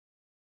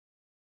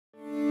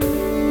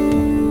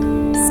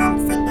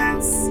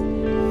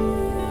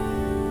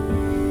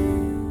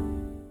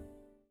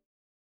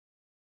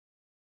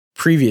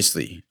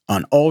Previously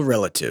on All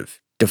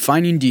Relative,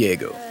 Defining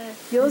Diego.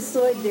 Yo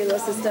soy de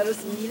los Estados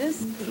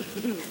Unidos.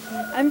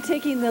 I'm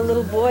taking the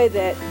little boy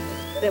that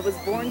was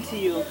born to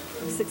you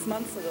 6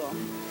 months ago.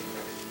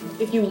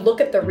 If you look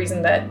at the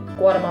reason that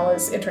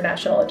Guatemala's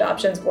international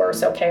adoptions were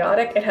so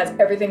chaotic, it has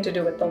everything to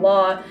do with the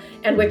law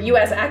and with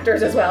U.S.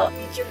 actors as well.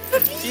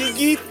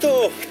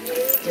 Dieguito!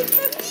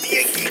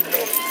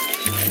 Dieguito!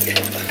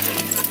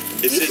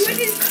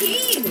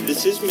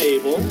 This is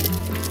Mabel.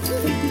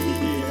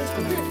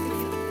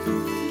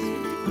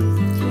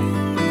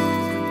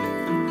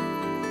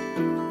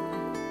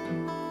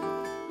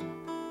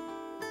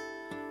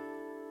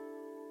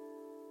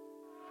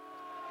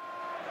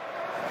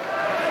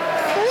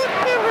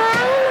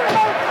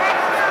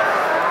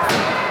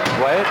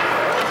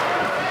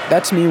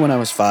 That's me when I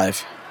was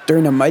 5,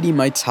 during a Mighty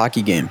Mites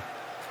hockey game.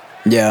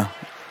 Yeah,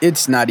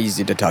 it's not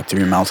easy to talk through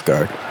your mouth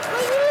guard.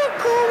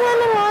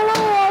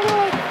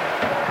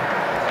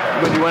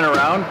 When you went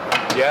around?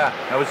 Yeah,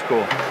 that was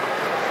cool.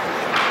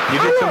 You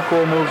did some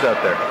cool moves out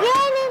there.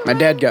 My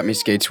dad got me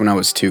skates when I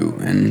was 2,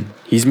 and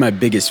he's my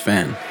biggest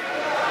fan.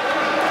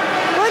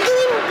 We're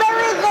doing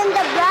better than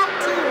the black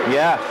team.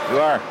 Yeah, you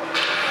are.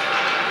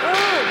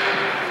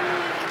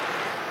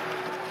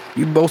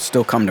 You both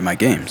still come to my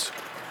games.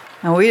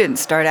 Now, we didn't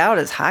start out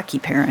as hockey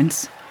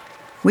parents.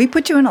 We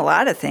put you in a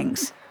lot of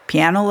things.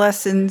 Piano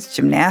lessons,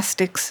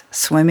 gymnastics,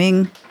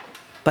 swimming,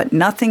 but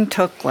nothing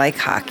took like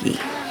hockey.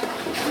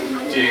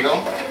 Diego,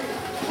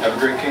 have a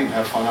great game.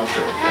 Have fun out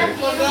there, okay?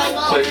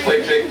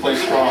 Play big, play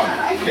strong.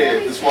 Okay,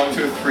 this 1,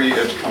 2, 3,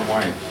 edge come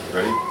wide.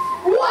 Ready? 1,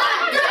 2, 3,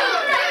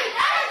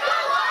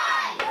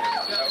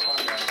 edge come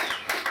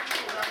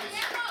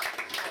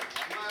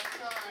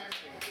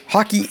wide!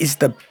 Hockey is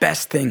the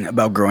best thing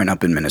about growing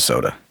up in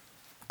Minnesota.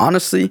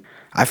 Honestly,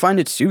 I find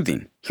it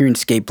soothing hearing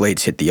skate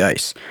blades hit the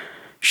ice.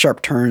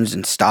 Sharp turns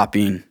and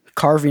stopping,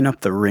 carving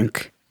up the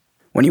rink.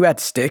 When you add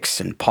sticks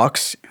and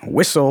pucks,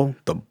 whistle,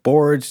 the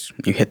boards,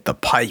 you hit the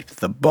pipe,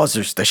 the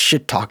buzzers, the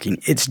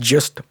shit-talking, it's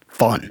just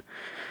fun.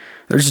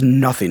 There's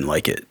nothing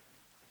like it.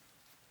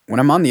 When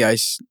I'm on the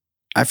ice,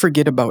 I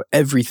forget about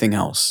everything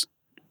else.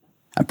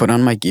 I put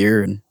on my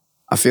gear and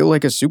I feel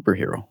like a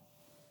superhero.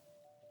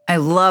 I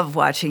love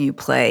watching you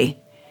play.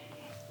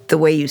 The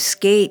way you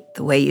skate,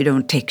 the way you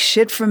don't take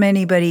shit from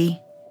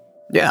anybody.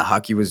 Yeah,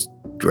 hockey was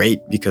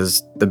great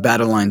because the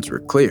battle lines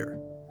were clear.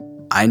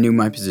 I knew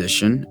my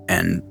position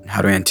and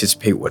how to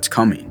anticipate what's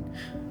coming.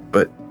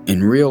 But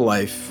in real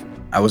life,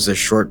 I was a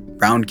short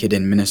brown kid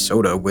in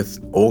Minnesota with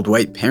old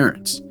white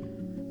parents.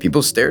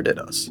 People stared at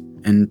us,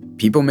 and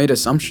people made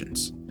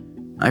assumptions.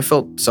 I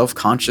felt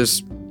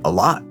self-conscious a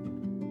lot.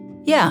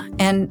 Yeah,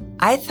 and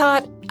I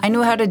thought I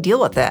knew how to deal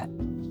with that.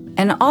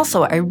 And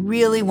also, I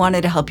really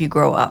wanted to help you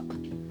grow up.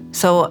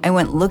 So I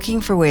went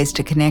looking for ways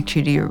to connect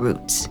you to your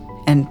roots.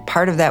 And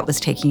part of that was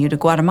taking you to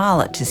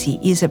Guatemala to see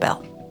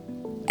Isabel.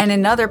 And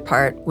another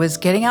part was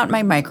getting out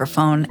my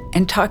microphone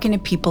and talking to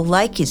people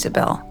like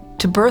Isabel,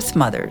 to birth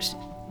mothers.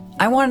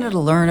 I wanted to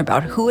learn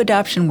about who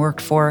adoption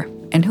worked for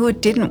and who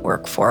it didn't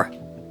work for.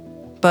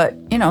 But,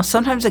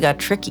 sometimes it got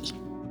tricky.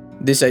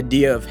 This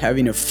idea of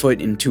having a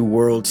foot in two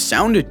worlds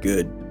sounded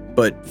good,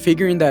 but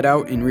figuring that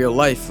out in real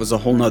life was a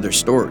whole nother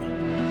story.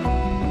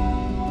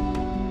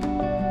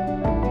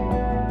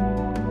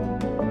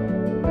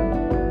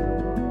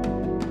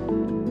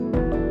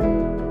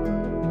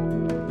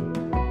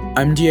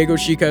 I'm Diego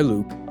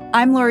Shikai-Luke.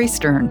 I'm Laurie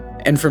Stern.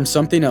 And from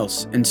Something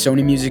Else and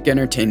Sony Music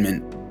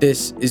Entertainment,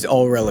 this is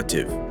All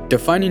Relative,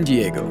 Defining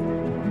Diego.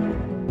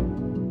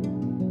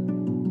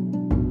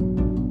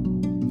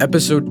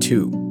 Episode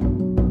 2,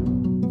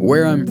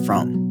 Where I'm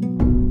From.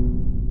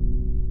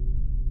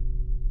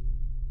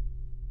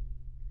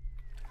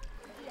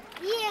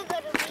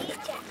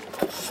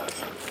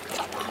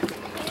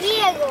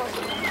 Diego.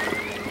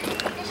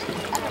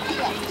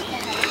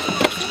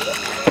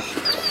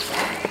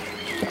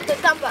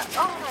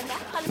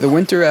 The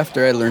winter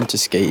after I learned to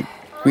skate,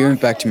 we went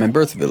back to my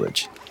birth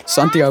village,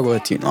 Santiago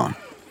Atitlan.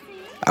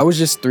 I was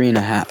just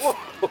 3.5.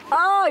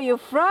 Oh, you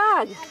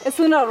frog. Es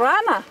una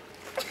rana.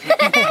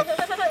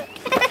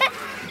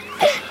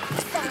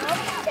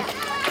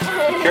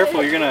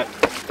 Careful, you're gonna...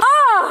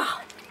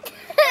 Oh!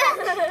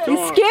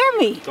 You scare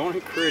me. Don't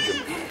encourage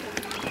him.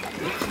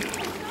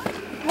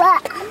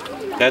 What?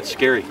 That's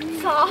scary.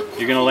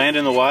 You're gonna land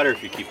in the water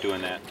if you keep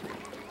doing that.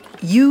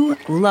 You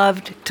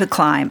loved to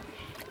climb.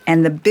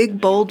 And the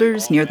big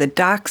boulders near the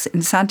docks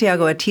in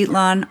Santiago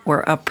Atitlan were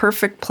a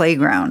perfect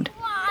playground.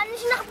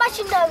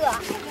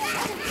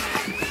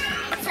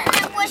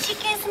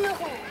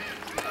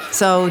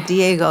 So,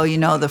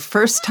 Diego, the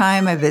first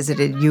time I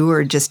visited, you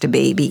were just a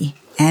baby.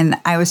 And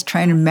I was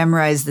trying to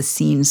memorize the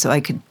scene so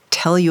I could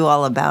tell you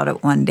all about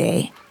it one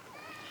day.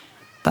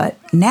 But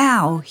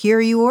now, here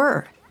you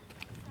were.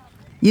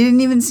 You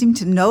didn't even seem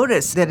to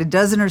notice that a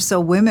dozen or so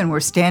women were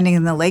standing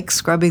in the lake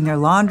scrubbing their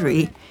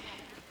laundry.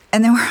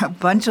 And there were a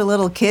bunch of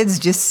little kids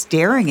just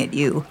staring at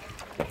you.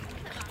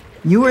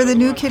 You were the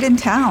new kid in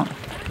town.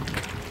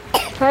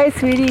 Hi,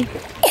 sweetie.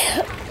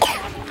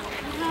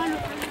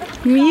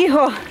 Mi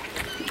hijo.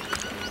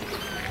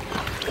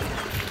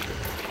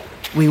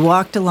 we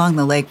walked along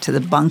the lake to the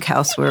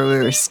bunkhouse where we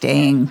were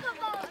staying.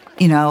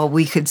 You know,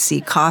 we could see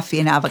coffee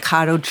and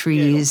avocado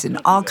trees and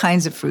all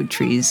kinds of fruit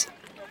trees.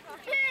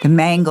 The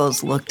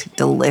mangoes looked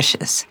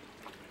delicious.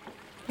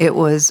 It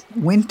was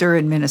winter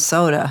in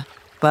Minnesota,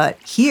 but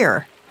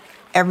here,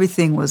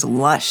 everything was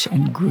lush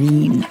and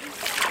green.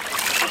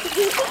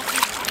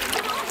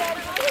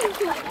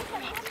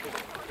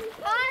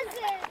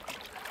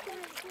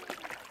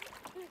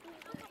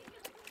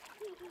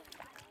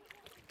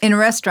 In a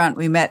restaurant,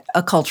 we met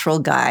a cultural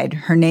guide.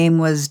 Her name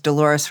was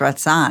Dolores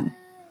Ratzan.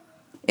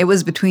 It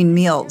was between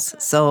meals,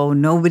 so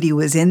nobody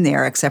was in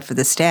there except for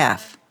the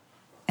staff.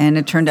 And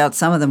it turned out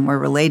some of them were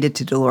related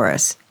to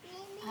Dolores.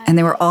 And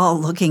they were all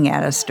looking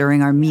at us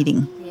during our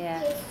meeting.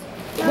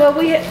 Well,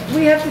 we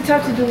have to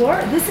talk to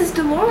Dolores. This is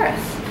Dolores.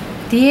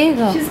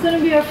 Diego. She's going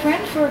to be our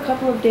friend for a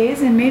couple of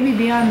days and maybe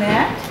beyond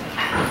that.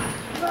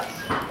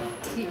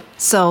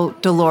 So,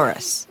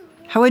 Dolores,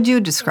 how would you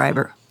describe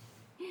her?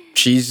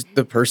 She's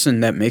the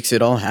person that makes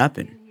it all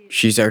happen.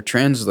 She's our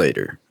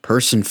translator,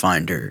 person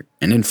finder,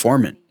 and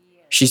informant.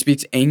 She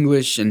speaks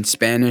English and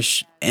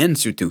Spanish and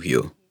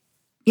Sotujil.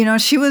 You know,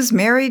 she was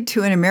married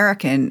to an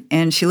American,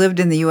 and she lived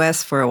in the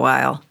U.S. for a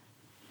while.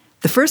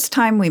 The first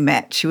time we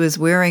met, she was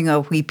wearing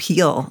a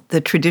huipil,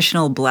 the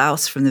traditional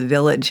blouse from the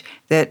village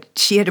that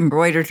she had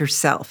embroidered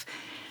herself.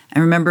 I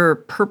remember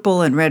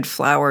purple and red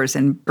flowers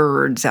and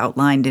birds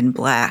outlined in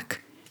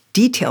black.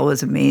 Detail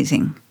was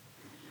amazing.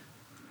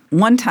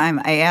 One time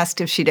I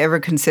asked if she'd ever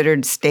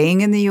considered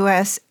staying in the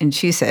U.S., and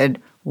she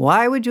said,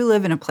 "Why would you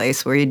live in a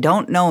place where you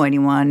don't know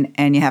anyone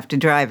and you have to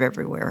drive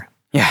everywhere?"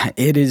 Yeah,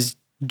 it is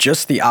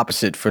just the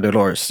opposite for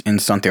Dolores in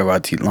Santiago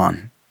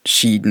Atitlan.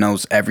 She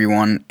knows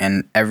everyone,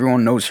 and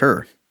everyone knows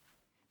her.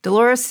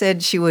 Dolores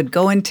said she would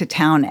go into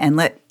town and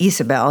let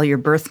Isabel, your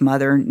birth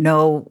mother,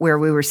 know where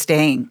we were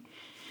staying.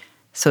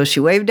 So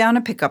she waved down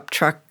a pickup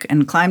truck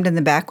and climbed in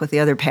the back with the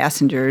other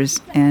passengers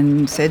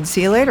and said,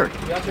 "See you later."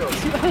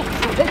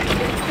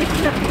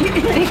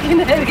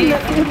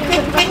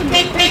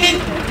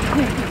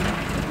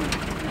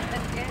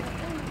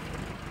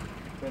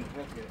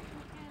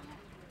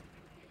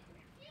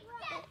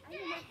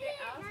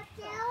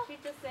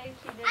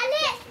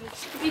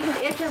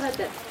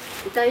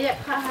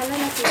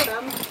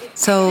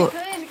 So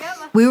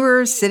we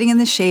were sitting in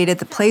the shade at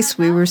the place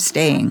we were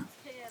staying,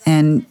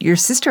 and your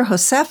sister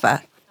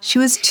Josefa, she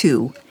was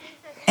 2,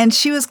 and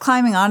she was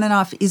climbing on and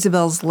off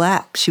Isabel's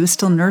lap. She was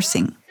still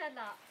nursing.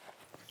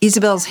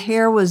 Isabel's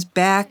hair was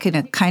back in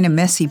a kind of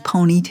messy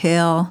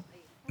ponytail.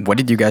 What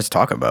did you guys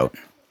talk about?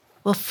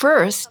 Well,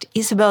 first,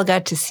 Isabel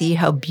got to see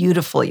how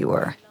beautiful you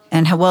were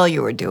and how well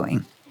you were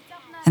doing.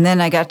 And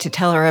then I got to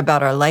tell her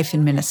about our life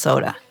in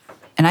Minnesota.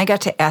 And I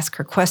got to ask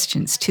her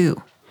questions,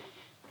 too.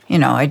 You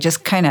know, I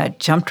just kind of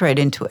jumped right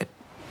into it.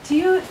 Do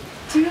you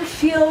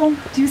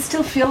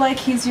still feel like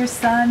he's your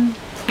son?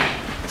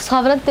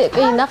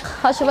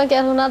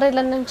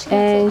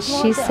 And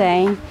she's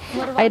saying,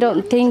 "I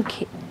don't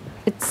think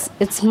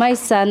it's my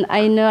son.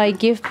 I know I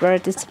give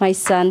birth, it's my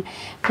son.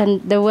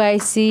 And the way I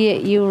see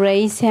you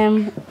raise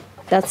him,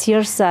 that's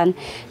your son.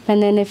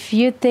 And then if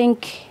you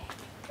think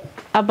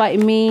about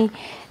me,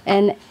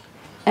 and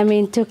I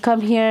mean, to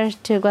come here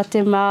to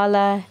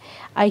Guatemala,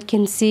 I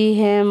can see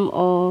him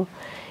or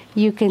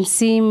you can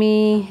see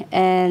me,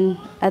 and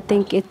I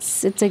think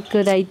it's a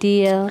good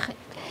idea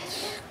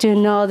to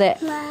know that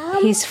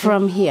he's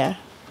from here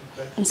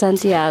in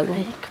Santiago."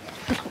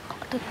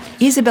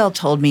 Isabel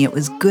told me it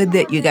was good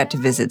that you got to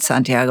visit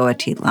Santiago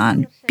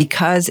Atitlan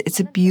because it's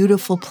a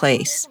beautiful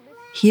place.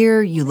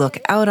 Here you look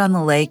out on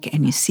the lake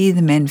and you see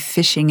the men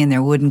fishing in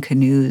their wooden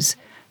canoes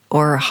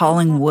or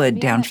hauling wood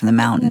down from the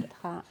mountain.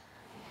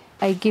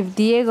 I give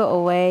Diego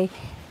away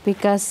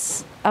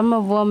because I'm a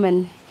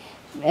woman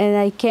and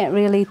I can't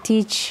really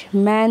teach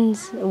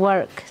men's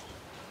work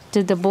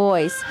to the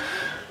boys.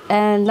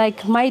 And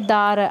like my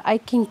daughter, I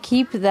can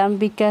keep them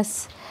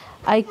because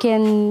I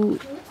can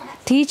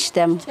teach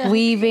them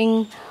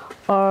weaving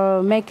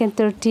or making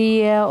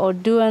tortilla or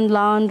doing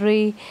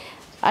laundry.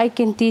 I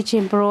can teach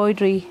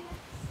embroidery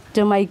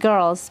to my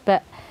girls,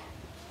 but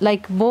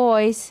like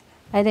boys,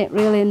 I didn't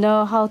really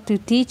know how to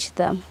teach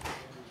them.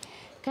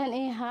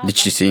 Did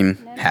she seem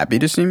happy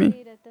to see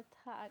me?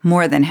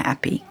 More than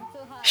happy.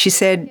 She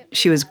said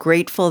she was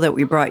grateful that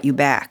we brought you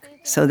back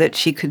so that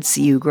she could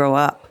see you grow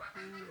up.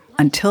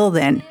 Until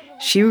then,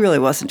 she really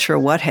wasn't sure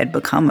what had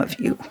become of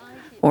you,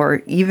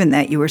 or even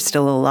that you were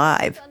still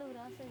alive.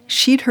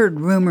 She'd heard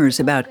rumors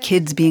about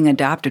kids being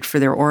adopted for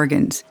their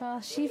organs.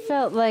 Well, she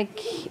felt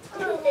like,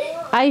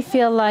 I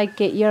feel like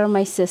you're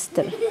my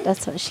sister.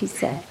 That's what she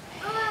said.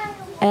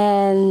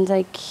 And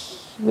like,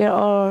 we're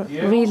all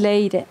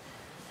related.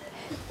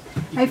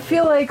 I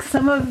feel like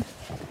some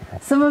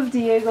of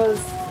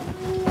Diego's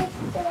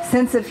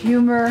sense of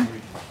humor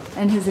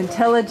and his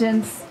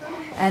intelligence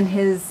and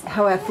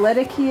how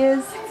athletic he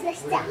is,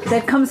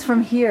 that comes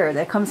from here,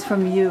 that comes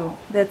from you.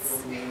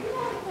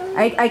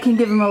 I can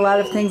give him a lot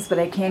of things, but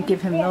I can't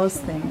give him those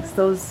things.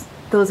 Those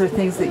are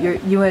things that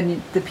you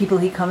and the people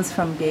he comes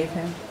from gave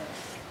him.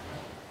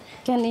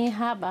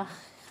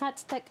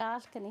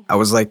 I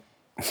was like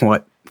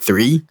What,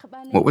 3?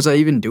 What was I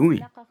even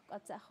doing?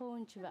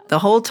 The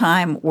whole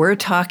time we're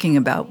talking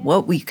about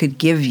what we could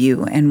give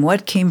you and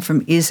what came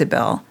from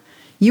Isabel,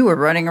 you were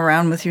running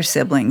around with your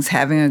siblings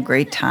having a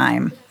great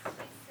time.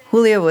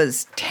 Julia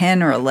was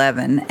 10 or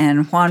 11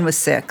 and Juan was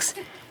 6,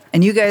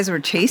 and you guys were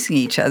chasing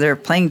each other,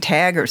 playing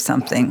tag or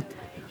something.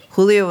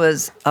 Julia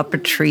was up a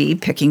tree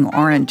picking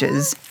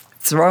oranges,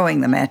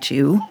 throwing them at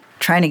you,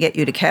 trying to get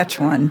you to catch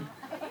one.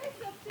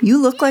 You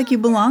look like you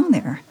belong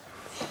there.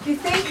 Do you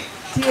think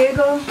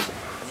Diego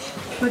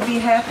would be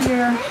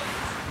happier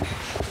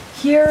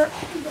here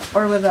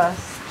or with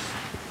us?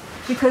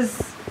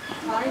 Because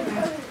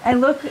I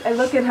look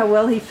at how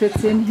well he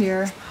fits in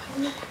here,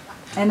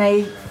 and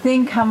I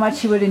think how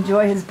much he would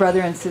enjoy his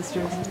brother and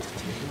sisters.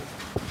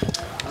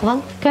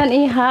 Kan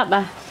ihap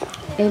ah,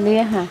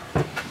 Eliha.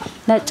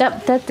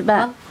 Nachap tet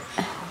ba?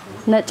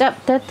 Nachap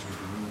tet.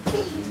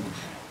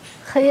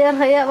 Khayar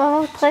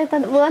mama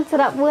tqaytan buan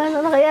sarap buan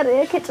ana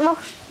khayar kitmo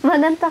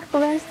manan tak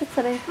kumas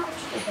tsare.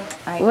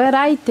 What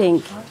I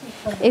think,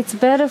 it's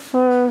better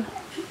for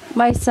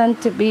my son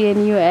to be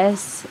in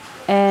U.S.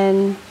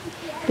 and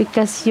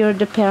because you're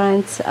the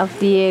parents of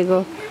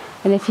Diego,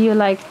 and if you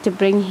like to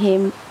bring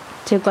him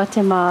to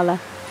Guatemala,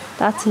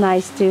 that's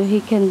nice too. He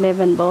can live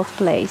in both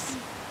places.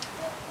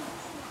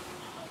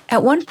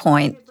 At one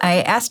point,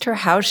 I asked her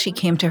how she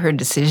came to her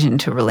decision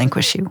to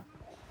relinquish you.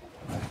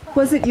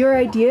 Was it your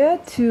idea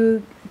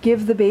to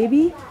give the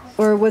baby,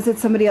 or was it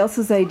somebody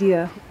else's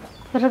idea?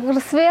 It's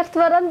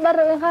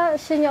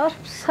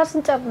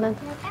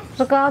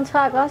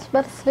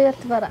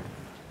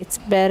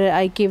better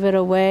I give it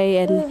away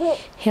and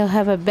he'll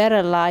have a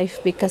better life,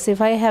 because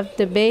if I have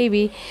the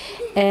baby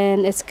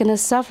and it's gonna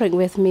suffer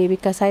with me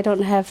because I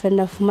don't have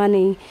enough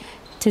money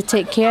to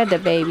take care of the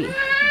baby.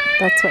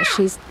 That's what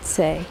she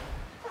say.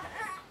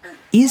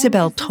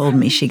 Isabel told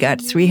me she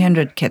got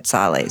 300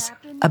 quetzales,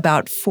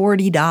 about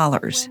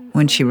 $40,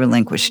 when she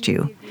relinquished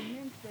you.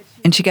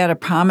 And she got a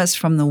promise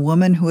from the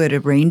woman who had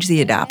arranged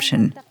the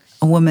adoption,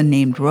 a woman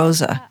named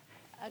Rosa,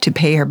 to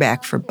pay her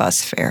back for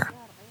bus fare.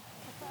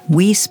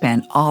 We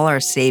spent all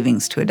our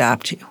savings to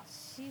adopt you.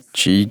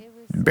 She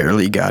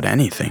barely got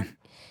anything.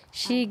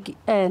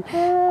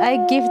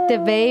 I give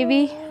the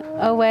baby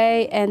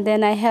away, and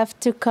then I have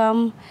to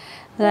come,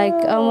 like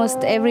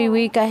almost every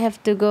week I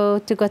have to go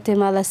to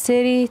Guatemala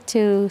City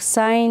to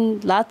sign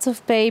lots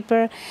of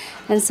paper,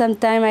 and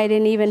sometimes I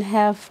didn't even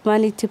have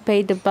money to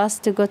pay the bus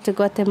to go to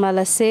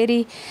Guatemala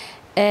City,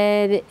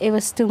 and it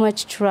was too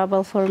much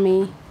trouble for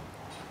me.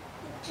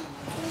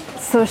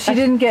 So she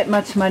didn't get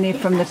much money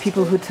from the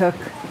people who took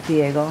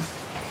Diego,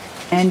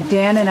 and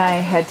Dan and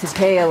I had to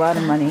pay a lot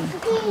of money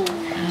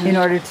in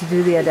order to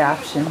do the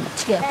adoption.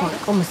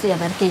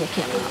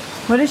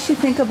 What does she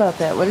think about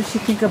that? What does she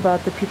think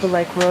about the people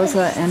like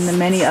Rosa and the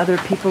many other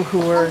people who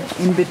were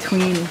in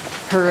between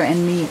her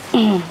and me?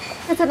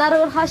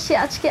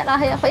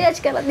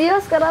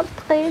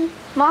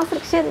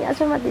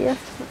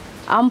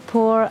 I'm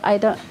poor. I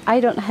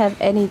don't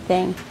have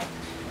anything.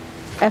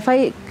 If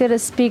I could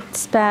have speak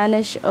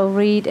Spanish or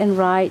read and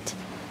write,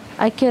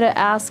 I could have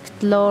asked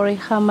Lori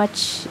how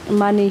much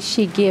money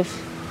she give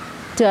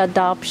to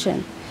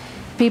adoption.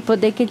 People,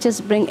 they can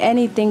just bring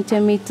anything to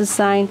me to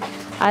sign.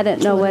 I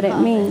don't know what it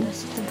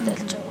means.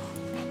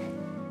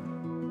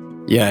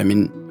 Yeah, I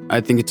mean,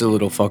 I think it's a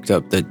little fucked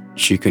up that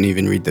she couldn't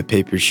even read the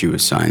papers she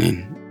was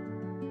signing.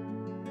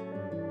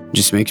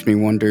 Just makes me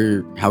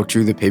wonder how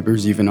true the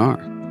papers even are.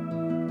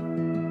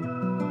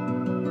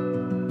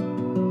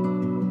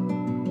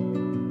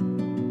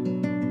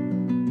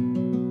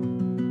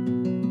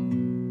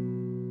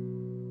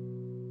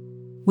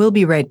 We'll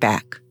be right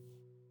back.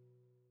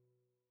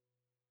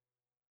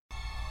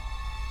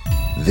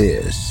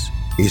 This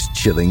is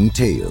Chilling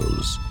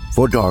Tales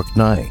for Dark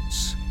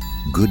Nights.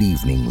 Good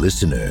evening,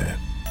 listener.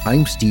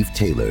 I'm Steve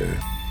Taylor,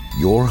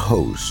 your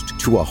host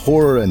to a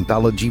horror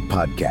anthology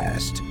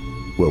podcast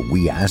where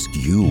we ask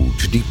you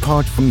to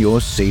depart from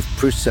your safe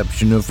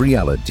perception of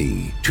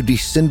reality to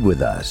descend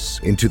with us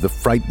into the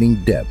frightening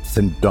depths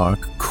and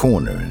dark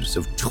corners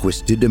of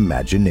twisted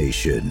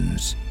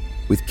imaginations.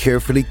 With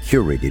carefully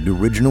curated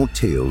original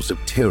tales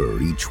of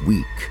terror each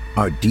week,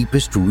 our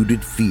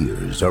deepest-rooted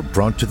fears are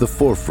brought to the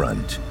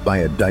forefront by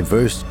a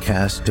diverse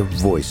cast of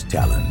voice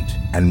talent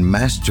and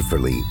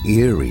masterfully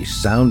eerie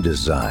sound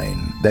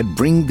design that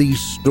bring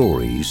these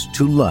stories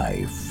to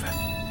life.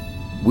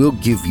 We'll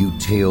give you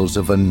tales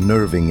of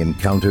unnerving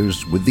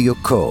encounters with the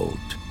occult,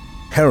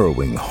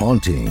 harrowing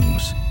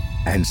hauntings,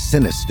 and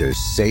sinister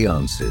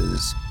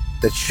seances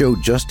that show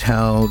just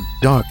how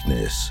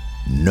darkness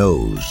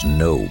knows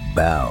no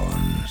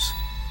bounds.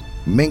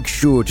 Make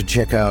sure to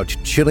check out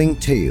Chilling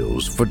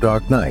Tales for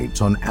Dark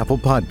Nights on Apple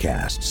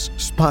Podcasts,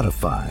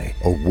 Spotify,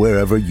 or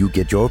wherever you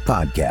get your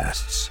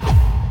podcasts.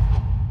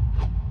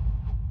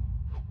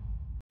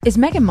 Is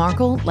Meghan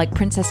Markle like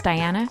Princess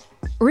Diana,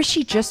 or is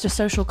she just a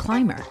social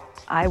climber?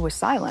 I was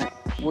silent.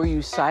 Were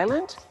you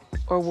silent,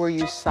 or were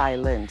you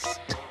silenced?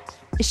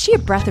 Is she a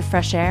breath of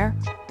fresh air,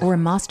 or a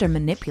master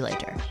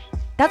manipulator?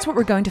 That's what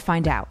we're going to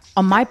find out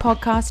on my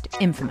podcast,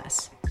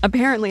 Infamous.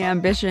 Apparently,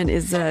 ambition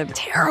is a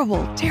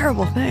terrible,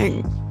 terrible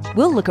thing.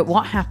 We'll look at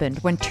what happened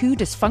when two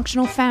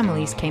dysfunctional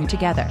families came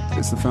together.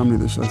 It's the family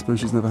that I suppose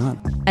she's never had.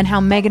 And how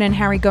Meghan and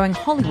Harry going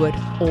Hollywood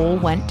all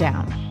went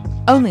down.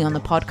 Only on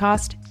the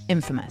podcast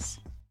Infamous.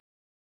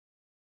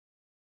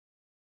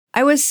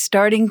 I was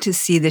starting to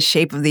see the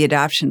shape of the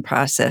adoption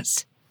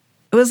process.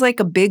 It was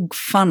like a big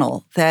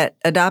funnel that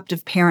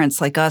adoptive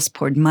parents like us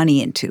poured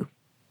money into.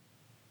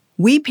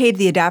 We paid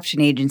the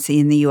adoption agency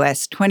in the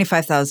U.S.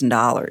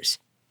 $25,000.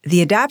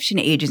 The adoption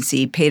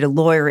agency paid a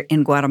lawyer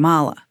in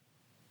Guatemala.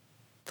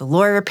 The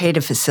lawyer paid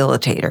a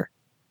facilitator.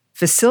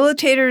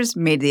 Facilitators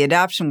made the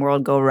adoption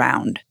world go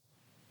round.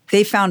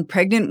 They found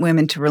pregnant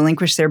women to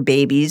relinquish their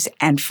babies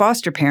and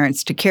foster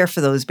parents to care for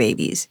those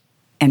babies.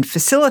 And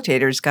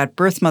facilitators got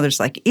birth mothers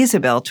like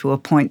Isabel to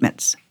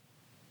appointments.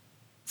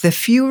 The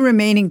few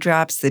remaining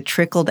drops that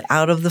trickled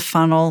out of the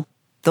funnel,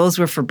 those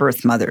were for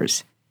birth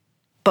mothers.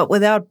 But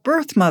without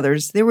birth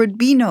mothers, there would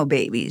be no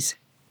babies.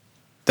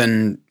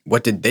 Then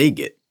what did they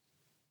get?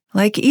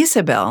 Like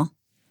Isabel,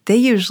 they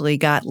usually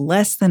got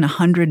less than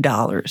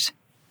 $100.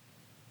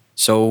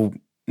 So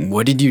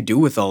what did you do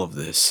with all of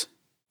this?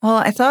 Well,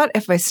 I thought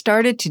if I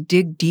started to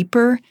dig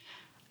deeper,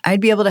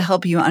 I'd be able to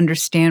help you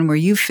understand where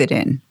you fit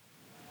in.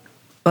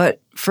 But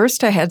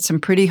first I had some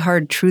pretty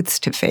hard truths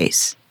to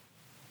face.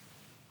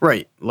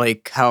 Right,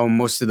 like how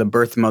most of the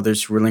birth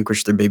mothers who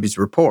relinquished their babies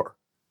were poor.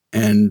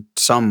 And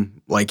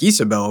some, like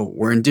Isabel,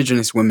 were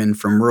indigenous women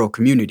from rural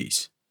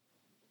communities.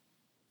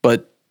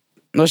 But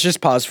let's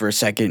just pause for a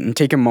second and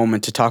take a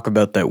moment to talk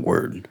about that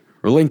word,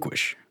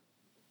 relinquish.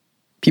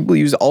 People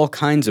use all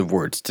kinds of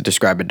words to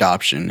describe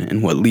adoption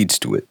and what leads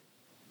to it.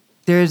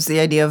 There's the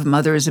idea of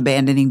mothers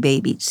abandoning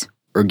babies.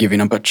 Or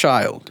giving up a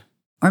child.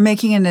 Or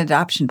making an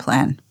adoption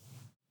plan.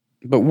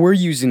 But we're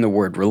using the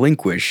word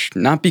relinquish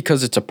not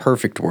because it's a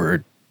perfect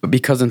word, but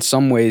because in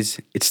some ways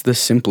it's the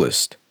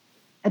simplest.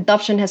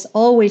 Adoption has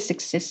always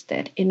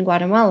existed in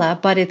Guatemala,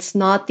 but it's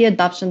not the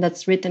adoption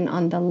that's written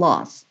on the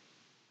laws.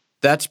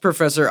 That's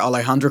Professor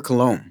Alejandra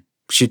Colom.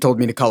 She told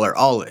me to call her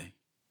Ale.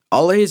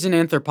 Ale is an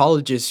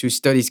anthropologist who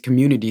studies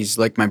communities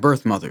like my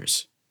birth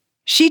mothers.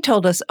 She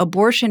told us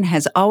abortion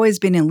has always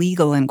been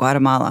illegal in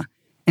Guatemala,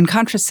 and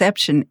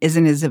contraception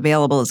isn't as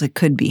available as it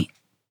could be.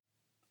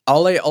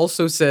 Ale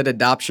also said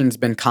adoption's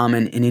been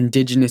common in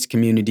indigenous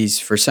communities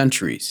for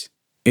centuries.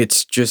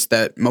 It's just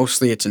that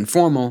mostly it's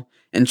informal,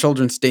 and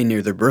children stay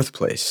near their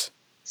birthplace.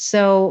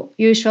 So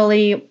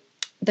usually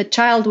the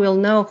child will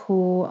know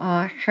who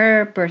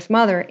her birth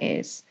mother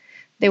is.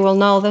 They will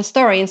know the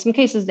story. In some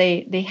cases,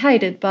 they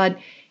hide it, but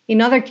in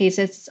other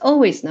cases, it's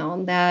always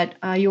known that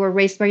you were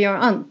raised by your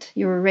aunt,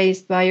 you were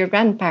raised by your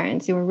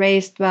grandparents, you were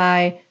raised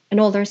by an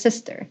older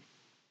sister.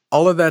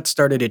 All of that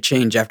started to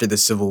change after the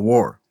Civil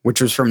War,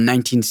 which was from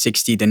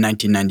 1960 to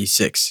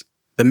 1996.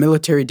 The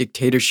military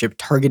dictatorship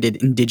targeted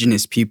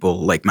indigenous people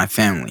like my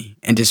family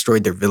and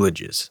destroyed their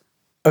villages.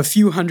 A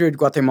few hundred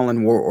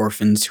Guatemalan war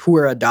orphans who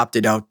were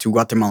adopted out to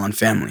Guatemalan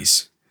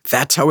families.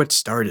 That's how it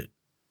started.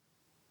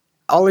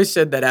 Ale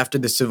said that after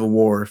the Civil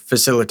War,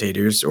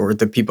 facilitators, or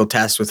the people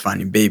tasked with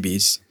finding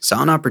babies,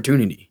 saw an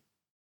opportunity.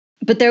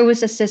 But there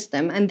was a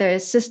system, and the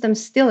system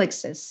still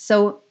exists.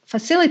 So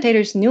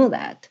facilitators knew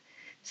that.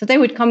 So they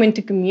would come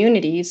into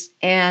communities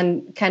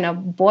and kind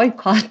of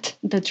boycott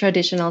the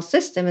traditional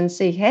system and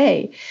say,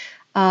 hey,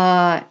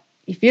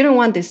 if you don't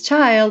want this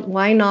child,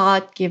 why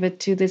not give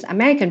it to these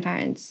American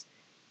parents?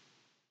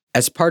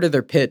 As part of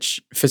their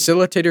pitch,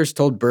 facilitators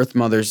told birth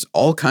mothers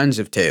all kinds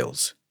of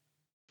tales.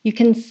 You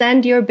can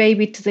send your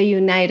baby to the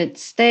United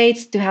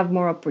States to have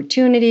more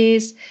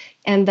opportunities,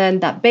 and then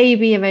that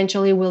baby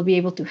eventually will be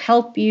able to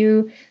help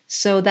you.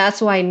 So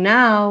that's why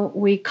now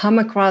we come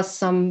across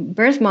some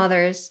birth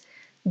mothers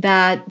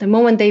that the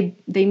moment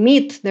they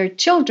meet their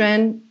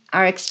children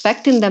are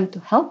expecting them to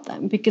help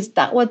them because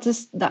that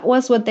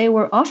was what they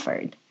were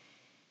offered.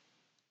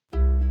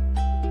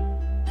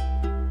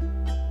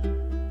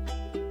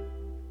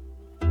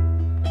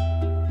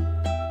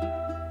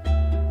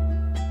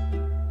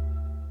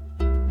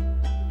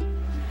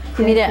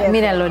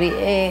 Mira, Lori,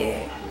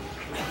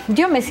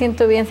 yo me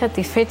siento bien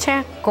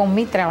satisfecha con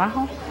mi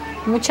trabajo.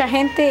 Mucha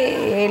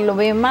gente lo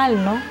ve mal,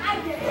 ¿no?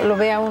 Lo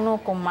ve a uno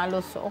con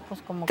malos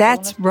ojos. Como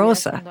That's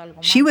Rosa.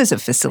 She was a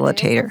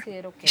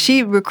facilitator.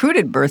 She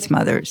recruited birth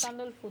mothers.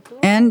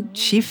 And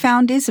she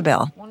found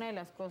Isabel.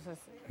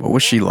 What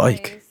was she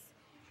like?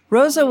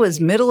 Rosa was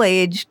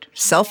middle-aged,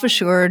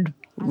 self-assured,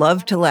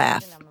 loved to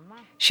laugh.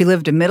 She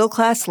lived a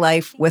middle-class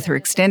life with her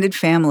extended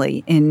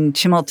family in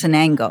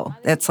Chimaltenango.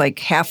 That's like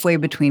halfway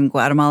between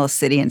Guatemala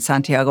City and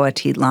Santiago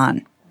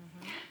Atitlan.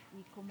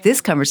 This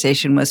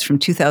conversation was from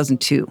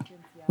 2002.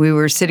 We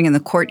were sitting in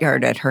the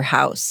courtyard at her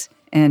house,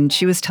 and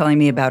she was telling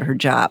me about her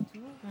job.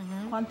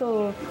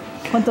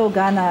 ¿Cuánto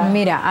gana?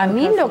 Mira, a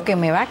mí lo que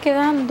me va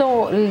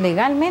quedando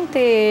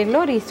legalmente,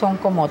 Lori, son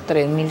como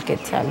 3,000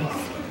 quetzales.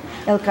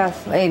 El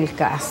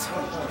caso.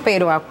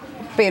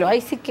 Pero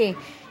ahí sí que...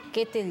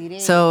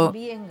 So,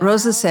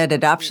 Rosa said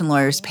adoption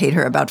lawyers paid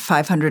her about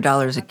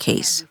 $500 a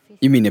case.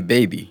 You mean a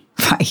baby?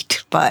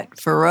 Right, but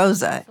for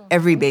Rosa,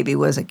 every baby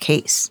was a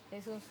case.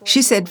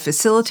 She said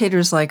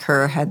facilitators like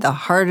her had the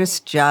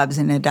hardest jobs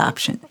in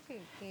adoption.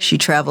 She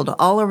traveled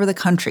all over the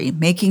country,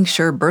 making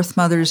sure birth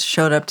mothers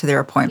showed up to their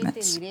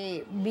appointments.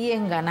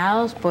 Bien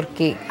ganados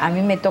porque a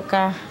mí me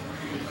toca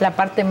la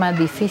parte más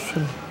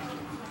difícil.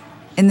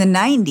 In the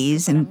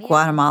 90s in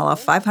Guatemala,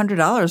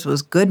 $500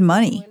 was good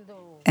money,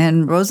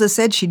 and Rosa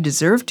said she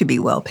deserved to be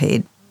well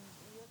paid.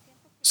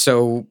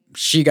 So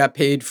she got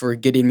paid for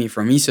getting me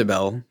from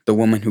Isabel, the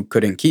woman who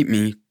couldn't keep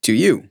me, to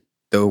you,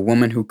 the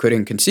woman who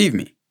couldn't conceive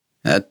me.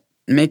 That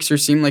makes her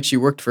seem like she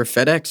worked for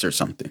FedEx or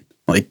something,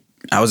 like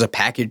I was a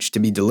package to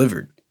be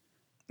delivered.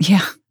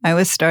 Yeah, I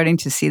was starting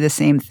to see the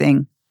same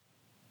thing.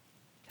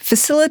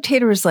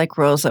 Facilitators like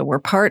Rosa were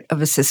part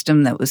of a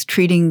system that was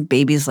treating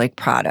babies like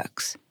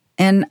products.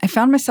 And I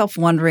found myself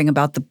wondering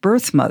about the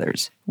birth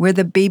mothers, where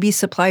the baby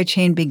supply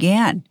chain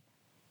began.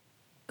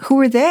 Who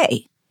were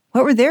they?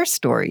 What were their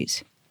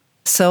stories?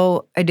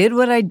 So I did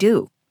what I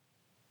do.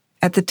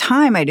 At the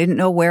time, I didn't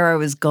know where I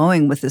was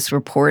going with this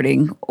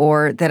reporting,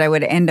 or that I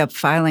would end up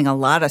filing a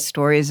lot of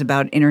stories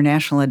about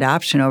international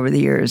adoption over the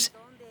years.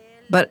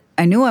 But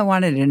I knew I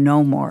wanted to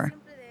know more.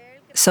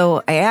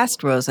 So I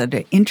asked Rosa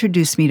to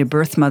introduce me to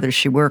birth mothers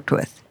she worked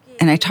with,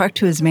 and I talked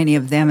to as many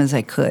of them as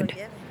I could.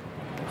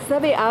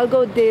 ¿Sabe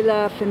algo de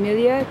la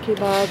familia que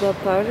va a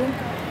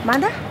adoptar?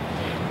 ¿Manda?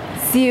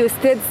 Si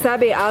usted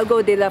sabe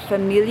algo de la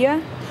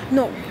familia.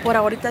 No, por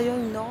ahorita yo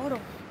ignoro.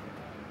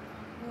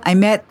 I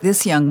met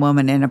this young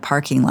woman in a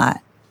parking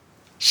lot.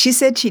 She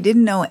said she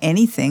didn't know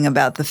anything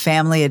about the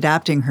family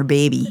adopting her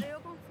baby.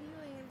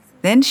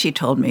 Then she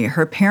told me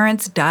her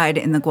parents died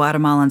in the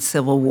Guatemalan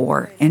Civil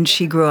War, and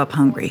she grew up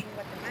hungry.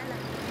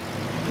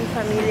 Mi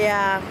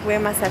familia fue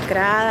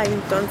masacrada,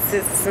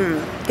 entonces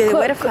quedé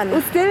huérfana.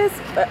 ¿Usted es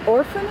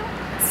órfana?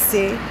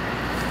 Sí.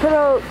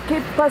 ¿Pero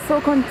qué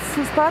pasó con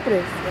sus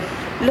padres?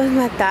 Los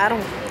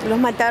mataron. Los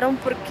mataron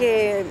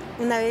porque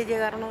una vez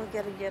llegaron los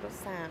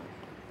guerrilleros a...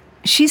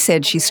 She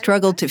said she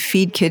struggled to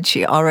feed kids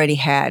she already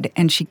had,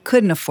 and she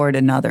couldn't afford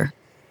another.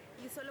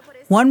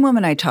 One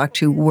woman I talked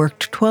to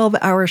worked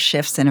 12-hour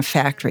shifts in a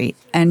factory,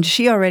 and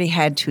she already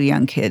had 2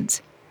 young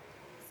kids.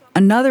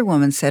 Another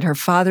woman said her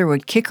father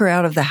would kick her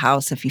out of the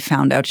house if he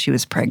found out she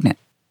was pregnant.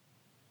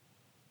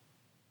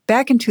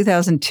 Back in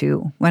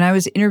 2002, when I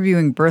was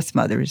interviewing birth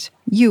mothers,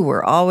 you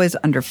were always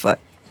underfoot.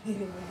 You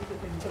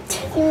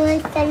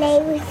want to lay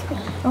with me?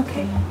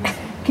 Okay.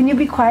 Can you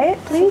be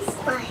quiet, please?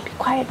 Be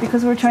quiet,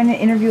 because we're trying to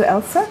interview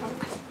Elsa.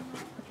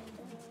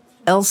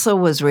 Elsa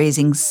was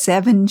raising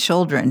 7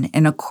 children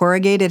in a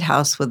corrugated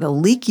house with a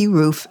leaky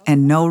roof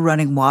and no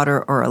running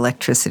water or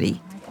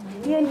electricity.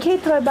 ¿Y en qué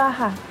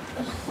trabaja?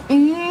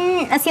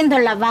 Haciendo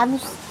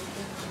lavados.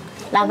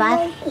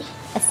 Lavar.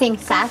 Así en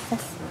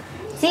casas.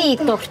 Sí,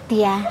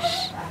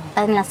 tortillas.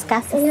 En las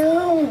casas.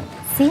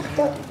 Sí.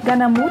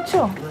 ¿Gana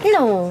mucho?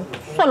 No,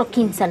 solo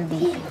 15 al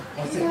día.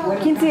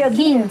 15 al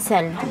día. 15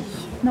 al día.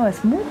 No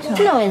es mucho.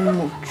 No es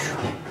mucho.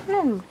 No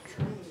es mucho.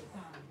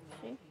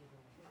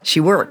 She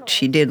worked.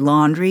 She did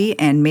laundry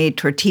and made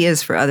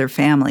tortillas for other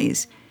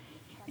families.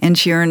 And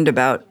she earned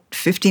about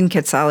 15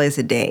 quetzales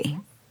a day,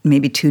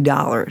 maybe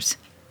 $2.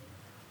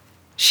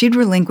 She'd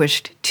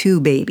relinquished 2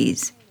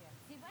 babies.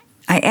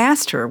 I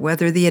asked her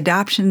whether the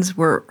adoptions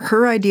were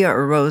her idea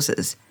or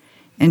Rosa's,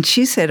 and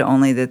she said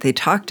only that they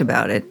talked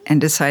about it and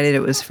decided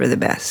it was for the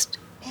best.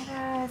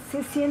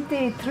 ¿Se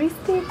siente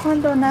triste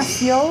cuando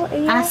nació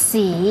ella? Ah,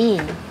 sí.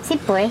 Sí,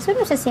 pues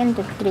uno se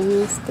siente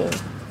triste.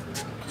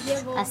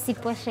 Así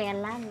pues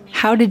regalarme.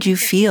 How did you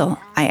feel?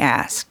 I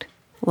asked,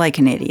 like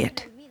an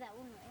idiot.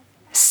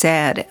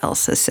 Sad,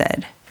 Elsa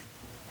said.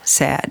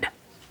 Sad.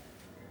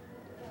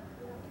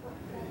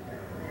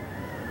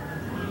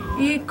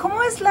 ¿Y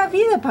cómo es la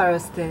vida para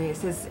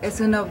ustedes? ¿Es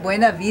una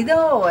buena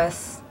vida o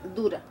es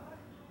dura?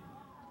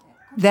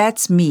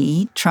 That's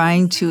me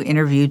trying to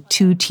interview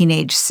 2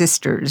 teenage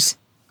sisters,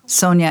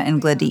 Sonia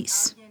and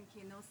Gladys.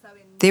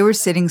 They were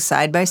sitting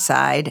side by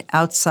side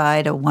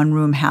outside a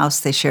one-room house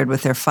they shared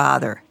with their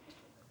father,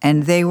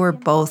 and they were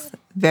both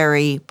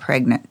very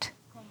pregnant.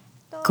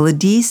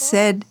 Gladys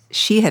said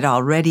she had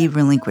already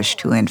relinquished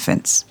 2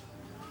 infants.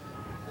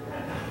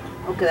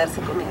 O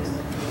quedarse con ellos.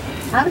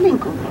 Hablen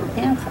con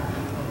confianza.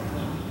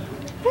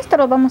 Esto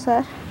lo vamos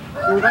a dar.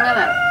 Nos van a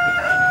dar.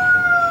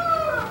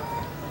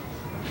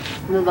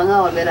 Nos van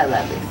a volver a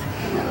darles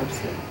en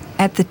adopción.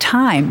 At the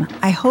time,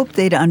 I hoped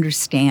they'd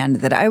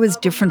understand that I was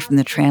different from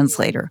the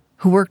translator,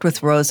 who worked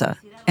with Rosa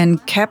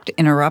and kept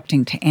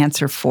interrupting to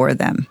answer for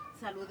them.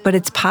 But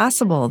it's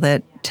possible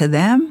that, to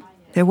them,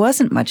 there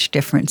wasn't much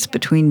difference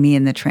between me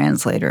and the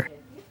translator.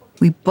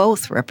 We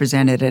both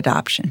represented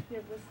adoption.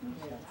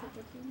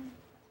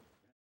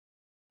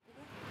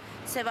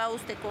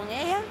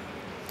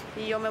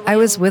 I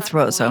was with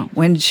Rosa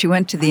when she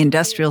went to the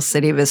industrial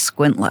city of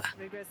Escuintla.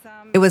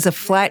 It was a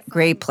flat,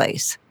 gray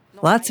place,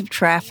 lots of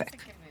traffic,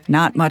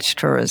 not much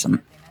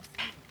tourism.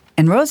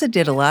 And Rosa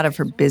did a lot of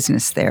her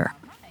business there,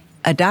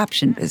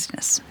 adoption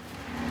business.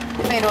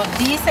 Pero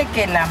dice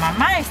que la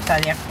mamá está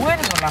de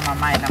acuerdo, la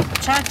mamá de la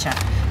muchacha,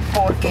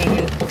 porque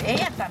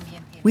ella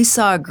también. We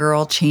saw a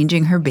girl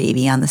changing her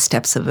baby on the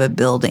steps of a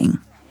building.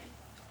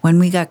 When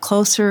we got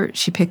closer,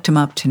 she picked him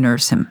up to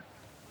nurse him.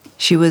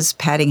 She was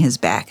patting his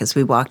back as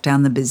we walked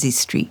down the busy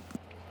street.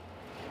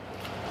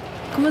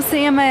 ¿Cómo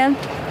se llama él?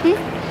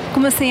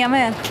 ¿Cómo se llama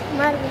él?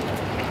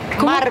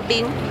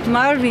 Marvin.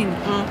 Marvin.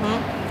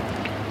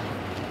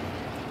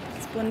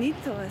 Es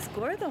bonito, es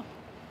gordo.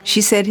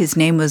 She said his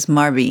name was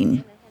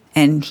Marvin,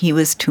 and he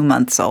was 2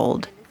 months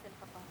old.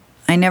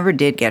 I never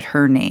did get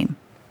her name,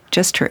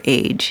 just her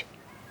age.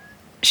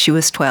 She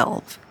was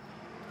 12.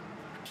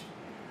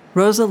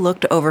 Rosa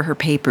looked over her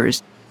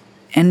papers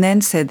and then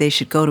said they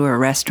should go to a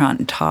restaurant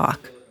and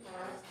talk.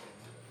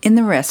 In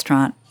the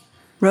restaurant,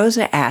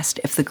 Rosa asked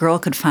if the girl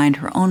could find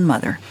her own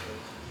mother.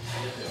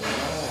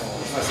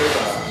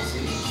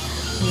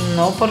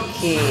 No,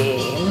 porque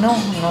no.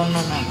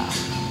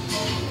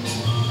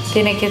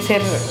 Tiene que ser,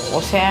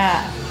 o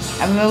sea,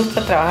 a mí me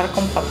gusta trabajar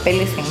con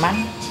papeles en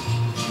mano,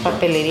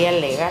 papelería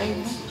legal,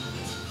 ¿no?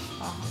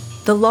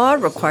 The law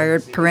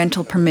required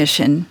parental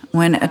permission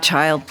when a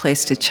child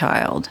placed a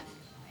child.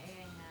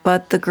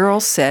 But the girl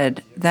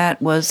said that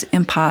was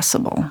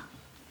impossible.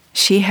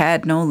 She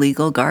had no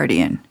legal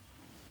guardian,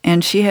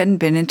 and she hadn't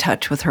been in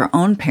touch with her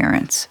own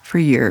parents for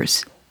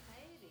years.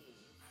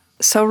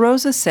 So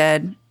Rosa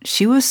said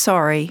she was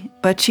sorry,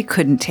 but she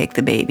couldn't take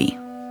the baby.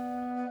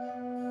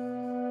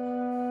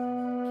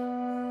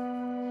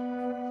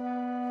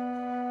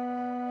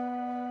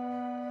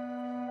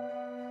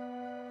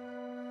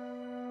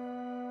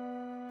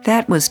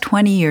 That was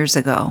 20 years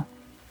ago,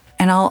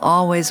 and I'll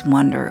always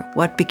wonder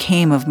what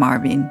became of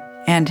Marvin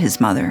and his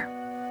mother.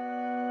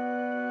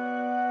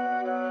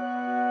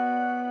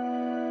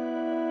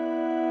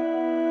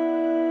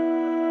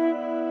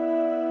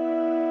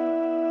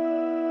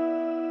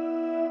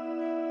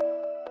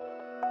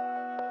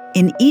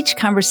 In each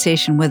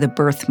conversation with a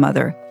birth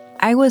mother,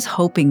 I was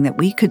hoping that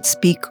we could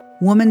speak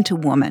woman to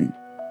woman.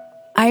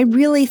 I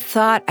really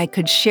thought I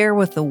could share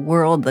with the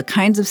world the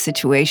kinds of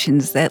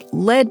situations that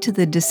led to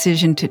the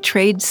decision to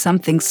trade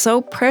something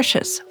so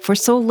precious for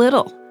so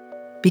little,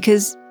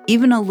 because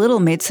even a little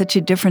made such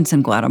a difference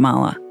in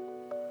Guatemala.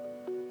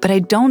 But I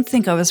don't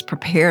think I was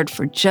prepared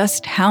for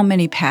just how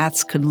many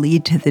paths could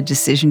lead to the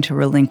decision to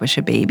relinquish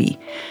a baby,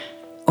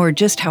 or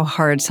just how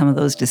hard some of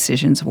those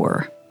decisions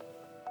were.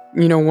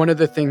 You know, one of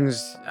the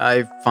things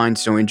I find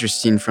so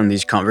interesting from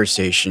these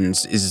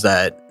conversations is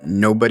that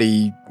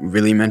nobody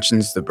really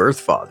mentions the birth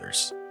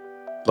fathers.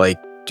 Like,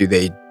 do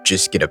they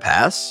just get a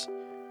pass?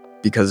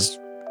 Because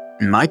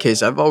in my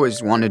case, I've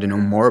always wanted to know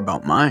more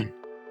about mine.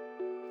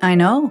 I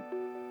know.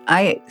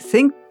 I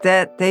think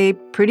that they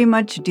pretty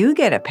much do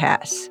get a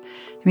pass.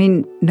 I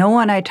mean, no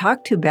one I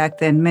talked to back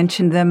then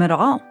mentioned them at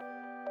all.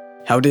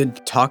 How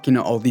did talking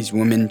to all these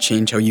women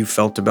change how you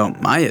felt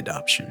about my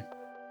adoption?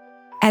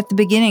 At the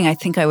beginning, I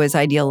think I was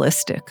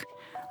idealistic.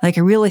 Like,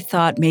 I really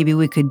thought maybe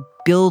we could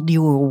build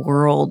you a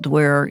world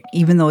where,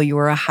 even though you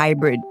were a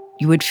hybrid,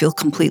 you would feel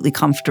completely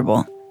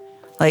comfortable.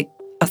 Like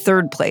a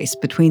third place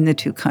between the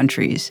two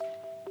countries.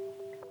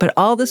 But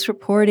all this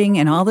reporting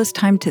and all this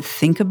time to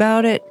think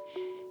about it,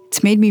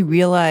 it's made me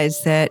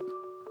realize that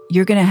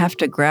you're going to have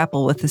to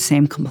grapple with the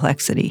same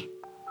complexity.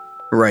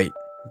 Right.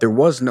 There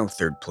was no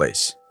third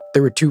place.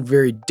 There were two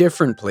very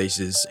different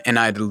places, and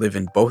I had to live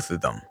in both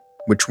of them,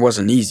 which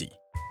wasn't easy.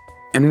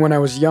 And when I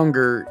was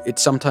younger, it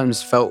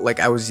sometimes felt like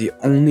I was the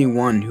only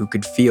one who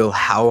could feel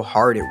how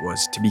hard it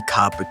was to be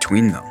caught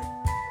between them.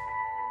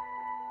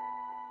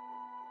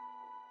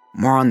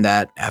 More on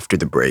that after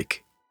the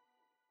break.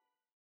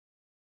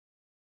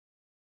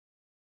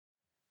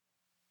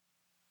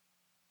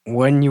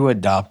 When you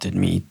adopted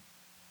me,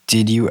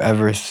 did you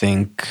ever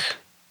think,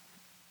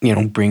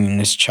 bringing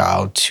this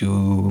child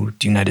to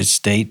the United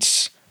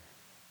States,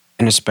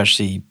 and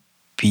especially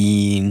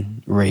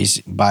being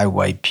raised by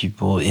white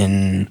people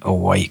in a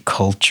white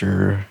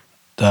culture,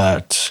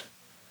 that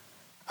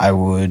I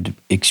would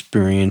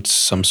experience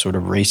some sort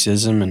of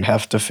racism and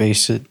have to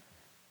face it?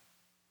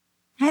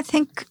 I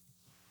think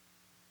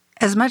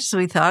as much as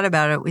we thought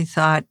about it, we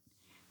thought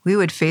we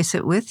would face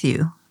it with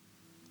you.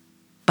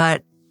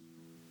 But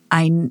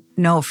I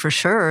know for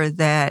sure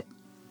that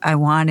I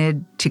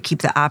wanted to keep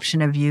the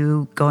option of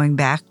you going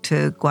back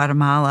to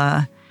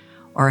Guatemala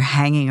or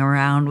hanging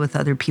around with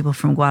other people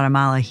from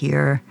Guatemala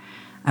here.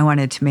 I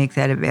wanted to make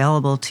that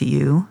available to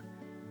you.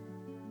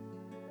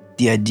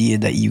 The idea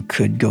that you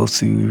could go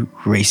through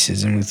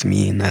racism with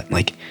me and that,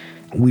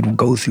 we'd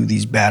go through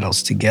these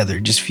battles together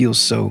just feels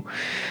so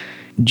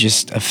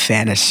just a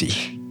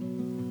fantasy.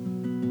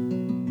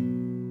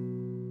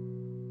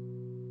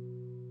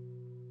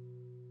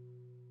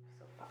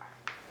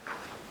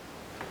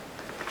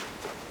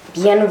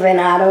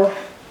 Bienvenido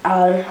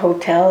al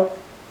hotel.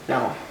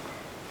 No.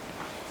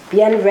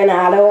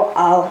 Bienvenido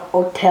al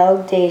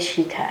Hotel de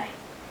Chicay.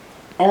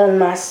 El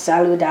más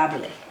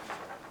saludable.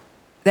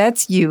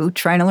 That's you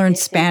trying to learn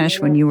Spanish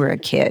when you were a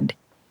kid.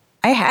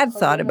 I had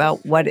thought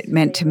about what it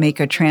meant to make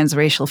a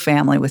transracial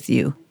family with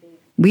you.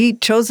 We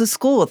chose a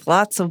school with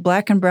lots of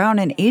Black and brown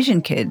and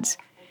Asian kids,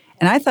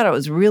 and I thought it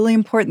was really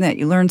important that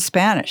you learn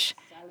Spanish.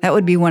 That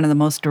would be one of the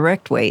most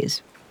direct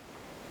ways.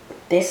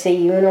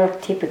 Desayuno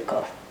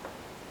típico.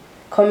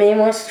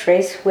 Comemos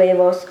 3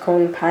 huevos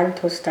con pan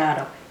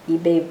tostado y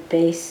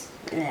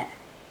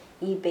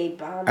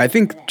I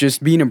think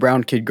just being a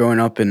brown kid growing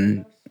up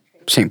in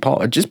St.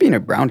 Paul, or just being a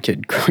brown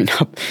kid growing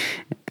up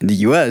in the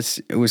U.S.,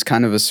 it was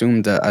kind of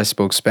assumed that I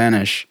spoke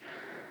Spanish.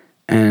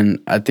 And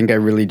I think I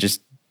really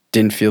just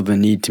didn't feel the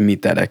need to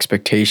meet that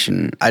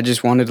expectation. I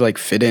just wanted to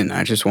fit in.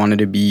 I just wanted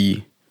to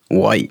be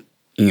white.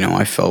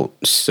 I felt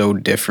so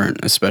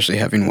different, especially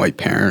having white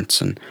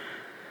parents. And,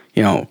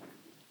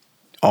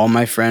 all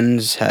my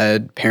friends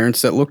had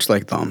parents that looked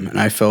like them. And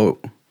I felt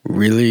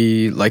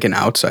really like an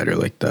outsider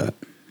like that.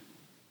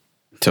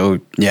 So,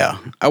 yeah,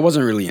 I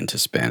wasn't really into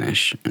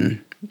Spanish. And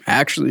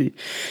actually,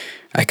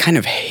 I kind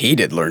of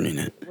hated learning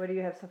it. What do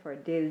you have so far?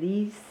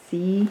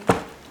 Delicia.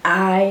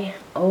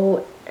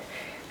 I-O-I-S-A-S.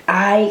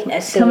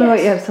 Tell me what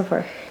you have so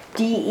far.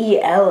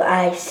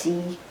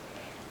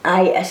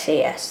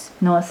 D-E-L-I-C-I-S-A-S.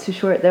 No, it's too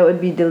short. That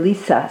would be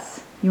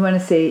delicias. You want to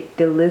say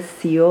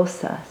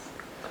deliciosas.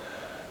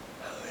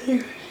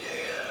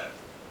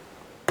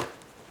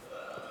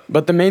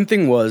 But the main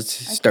thing was,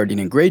 starting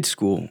in grade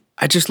school,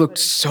 I just looked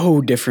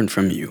so different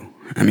from you.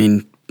 I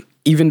mean,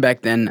 even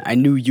back then, I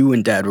knew you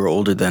and Dad were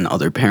older than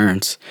other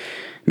parents,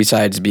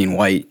 besides being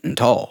white and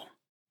tall.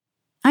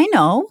 I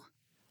know.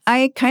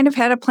 I kind of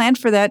had a plan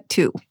for that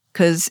too,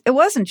 because it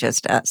wasn't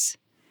just us.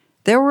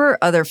 There were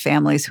other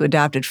families who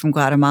adopted from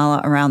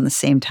Guatemala around the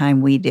same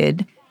time we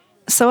did.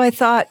 So I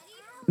thought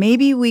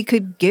maybe we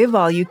could give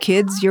all you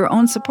kids your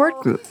own support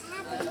group.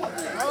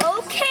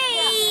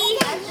 Okay.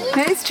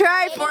 Nice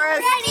try,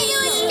 Forrest.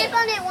 Skip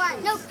on it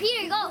one. No,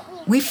 Peter, go.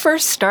 We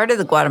first started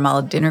the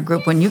Guatemala dinner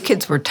group when you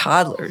kids were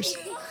toddlers.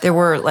 There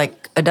were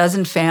a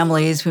dozen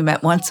families. We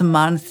met once a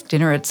month,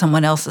 dinner at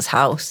someone else's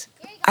house.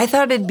 I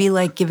thought it'd be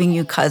like giving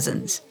you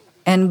cousins,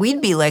 and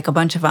we'd be like a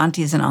bunch of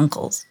aunties and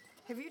uncles.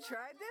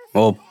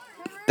 Well,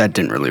 that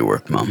didn't really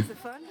work, Mom.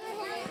 That's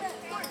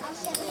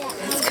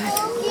good.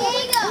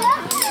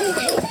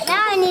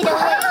 Now I need to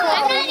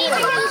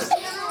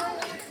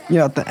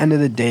At the end of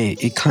the day,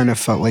 it kind of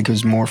felt like it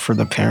was more for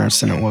the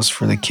parents than it was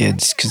for the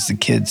kids, because the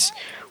kids,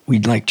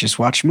 we'd just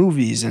watch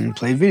movies and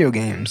play video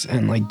games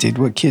and did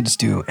what kids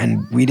do,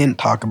 and we didn't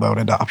talk about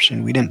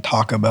adoption. We didn't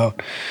talk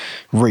about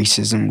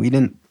racism. We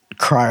didn't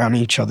cry on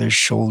each other's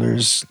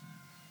shoulders.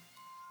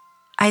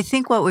 I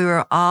think what we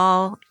were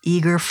all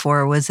eager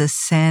for was a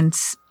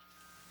sense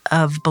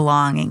of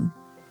belonging.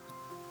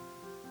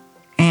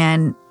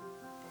 And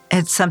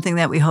it's something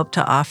that we hope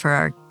to offer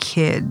our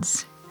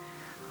kids.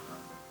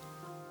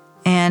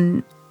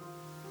 And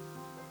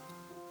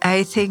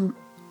I think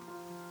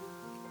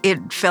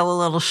it fell a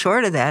little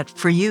short of that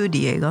for you,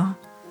 Diego.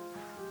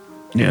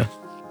 Yeah.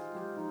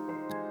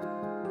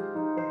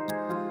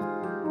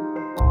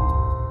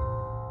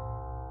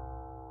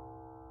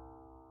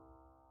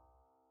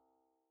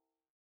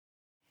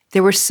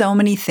 There were so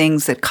many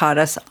things that caught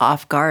us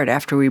off guard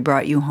after we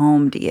brought you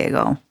home,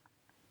 Diego.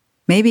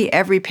 Maybe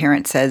every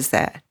parent says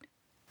that.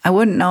 I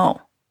wouldn't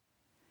know.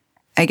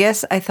 I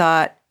guess I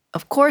thought,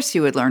 of course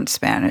you would learn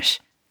Spanish.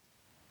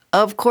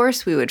 Of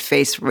course we would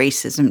face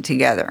racism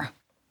together.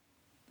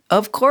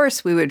 Of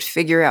course we would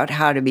figure out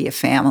how to be a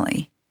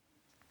family.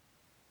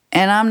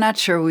 And I'm not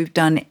sure we've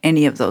done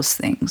any of those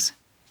things.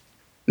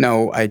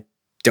 No, I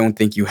don't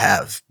think you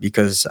have,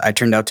 because I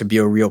turned out to be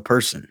a real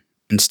person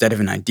instead of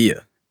an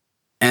idea.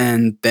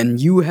 And then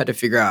you had to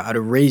figure out how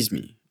to raise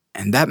me.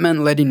 And that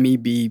meant letting me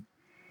be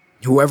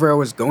whoever I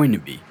was going to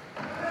be.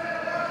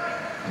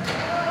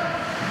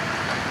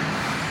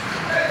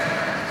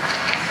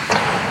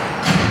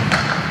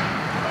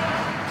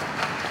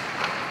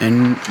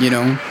 And,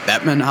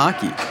 that meant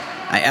hockey.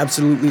 I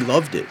absolutely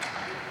loved it.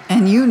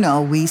 And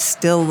we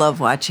still love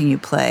watching you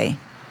play.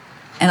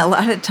 And a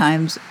lot of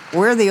times,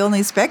 we're the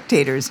only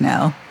spectators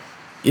now.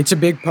 It's a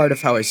big part of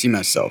how I see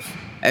myself.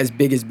 As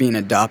big as being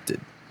adopted.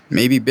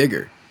 Maybe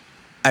bigger.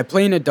 I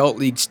play in adult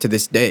leagues to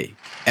this day,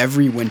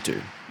 every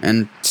winter,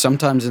 and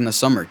sometimes in the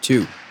summer,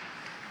 too.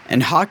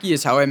 And hockey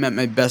is how I met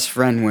my best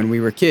friend when we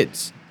were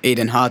kids,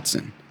 Aiden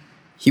Hodson.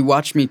 He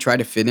watched me try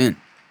to fit in.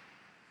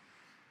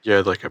 You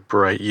had a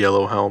bright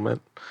yellow helmet,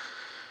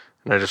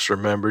 and I just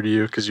remembered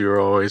you because you were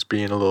always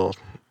being a little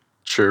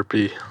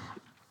chirpy,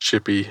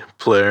 chippy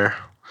player.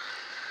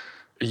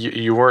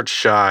 You weren't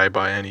shy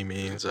by any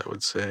means, I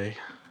would say.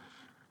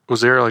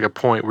 Was there a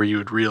point where you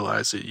would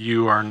realize that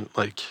you aren't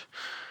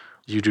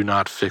you do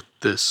not fit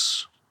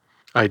this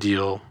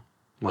ideal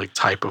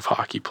type of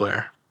hockey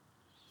player?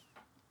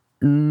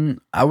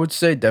 I would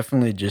say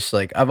definitely just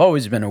I've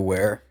always been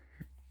aware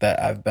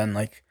that I've been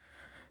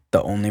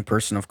the only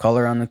person of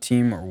color on the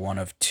team, or one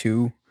of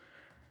two.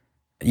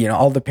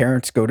 All the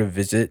parents go to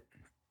visit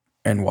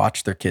and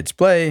watch their kids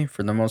play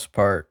for the most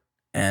part,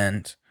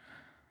 and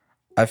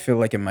I feel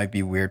like it might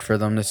be weird for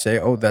them to say,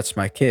 "Oh, that's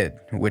my kid.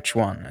 Which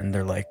one?" And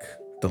they're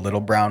the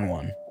little brown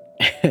one,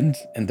 and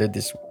they're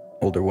this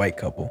older white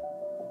couple.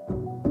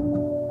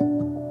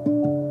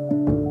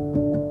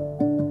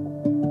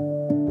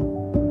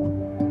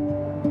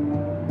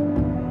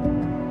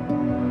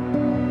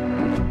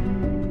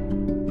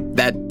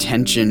 That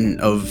tension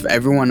of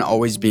everyone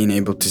always being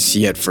able to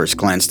see at first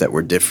glance that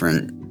we're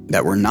different,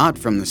 that we're not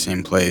from the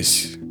same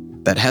place,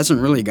 that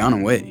hasn't really gone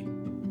away.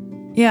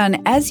 Yeah,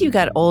 and as you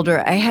got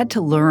older, I had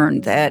to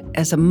learn that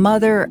as a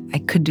mother, I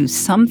could do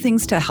some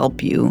things to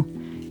help you,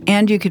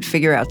 and you could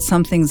figure out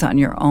some things on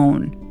your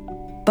own.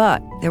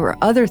 But there were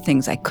other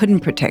things I couldn't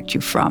protect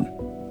you from,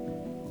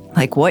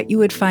 like what you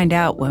would find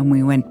out when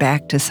we went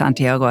back to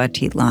Santiago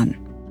Atitlan.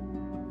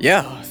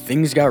 Yeah,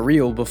 things got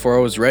real before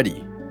I was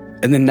ready,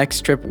 and the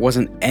next trip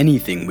wasn't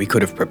anything we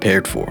could have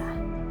prepared for.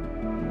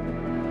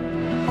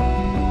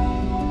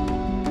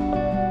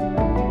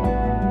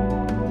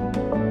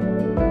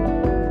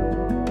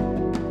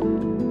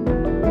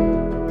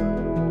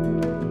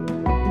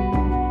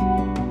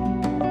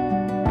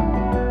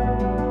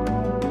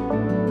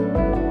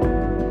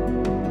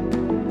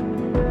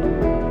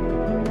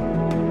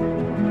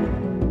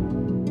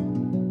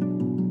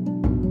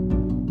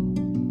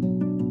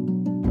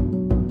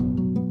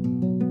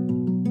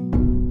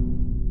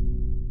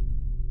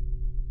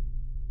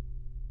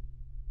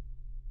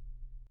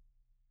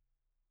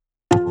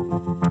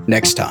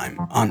 Next time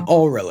on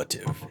All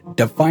Relative,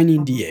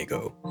 Defining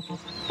Diego.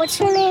 What's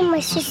her name? My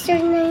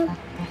sister's name?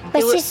 My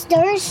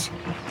sisters?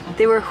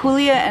 They were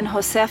Julia and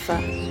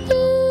Josefa.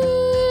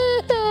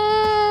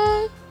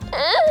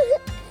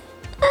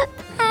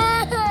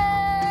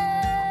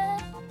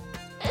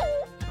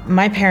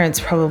 My parents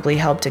probably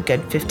helped a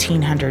good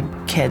 1,500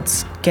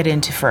 kids get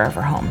into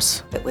forever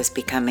homes. It was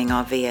becoming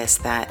obvious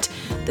that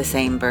the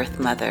same birth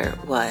mother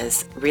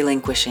was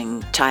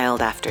relinquishing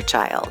child after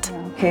child.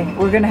 Okay,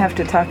 we're going to have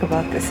to talk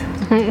about this.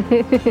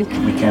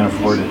 We can't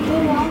afford it.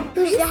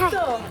 Who's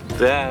that?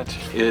 That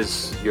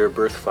is your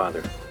birth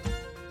father.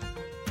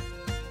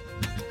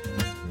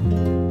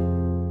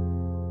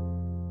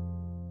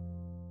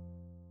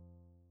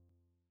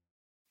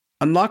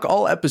 Unlock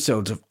all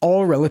episodes of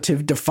All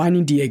Relative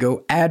Defining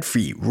Diego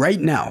ad-free right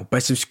now by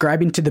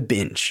subscribing to The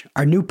Binge,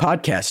 our new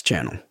podcast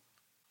channel.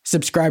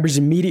 Subscribers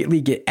immediately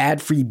get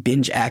ad-free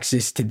binge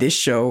access to this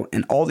show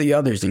and all the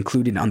others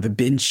included on The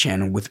Binge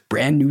channel with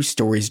brand new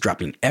stories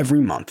dropping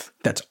every month.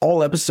 That's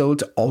all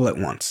episodes all at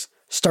once.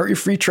 Start your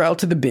free trial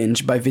to The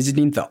Binge by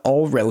visiting the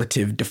All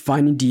Relative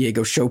Defining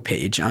Diego show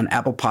page on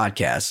Apple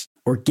Podcasts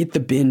or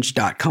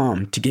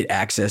getthebinge.com to get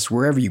access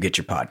wherever you get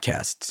your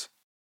podcasts.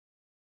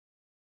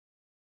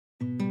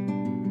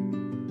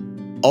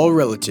 All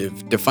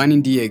Relative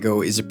Defining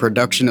Diego is a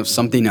production of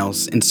Something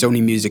Else and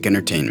Sony Music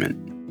Entertainment.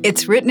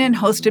 It's written and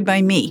hosted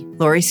by me,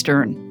 Lori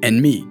Stern.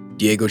 And me,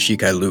 Diego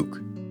Shikai Luke.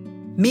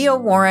 Mia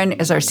Warren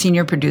is our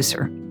senior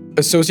producer.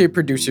 Associate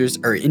producers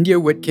are India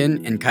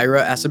Whitkin and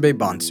Kyra Asabe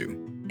Bonsu.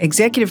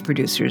 Executive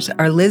producers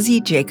are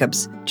Lizzie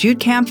Jacobs, Jude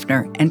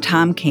Kampfner, and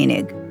Tom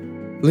Koenig.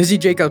 Lizzie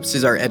Jacobs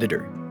is our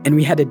editor, and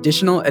we had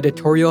additional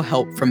editorial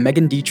help from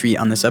Megan Dietrich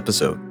on this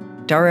episode.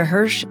 Dara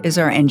Hirsch is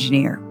our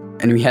engineer.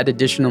 And we had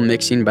additional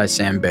mixing by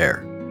Sam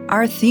Baer.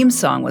 Our theme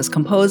song was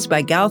composed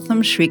by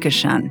Gautam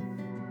Shrikashan.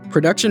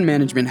 Production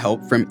management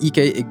help from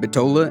Ike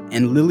Igbatola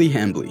and Lily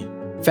Hambly.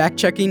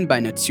 Fact-checking by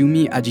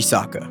Natsumi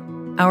Ajisaka.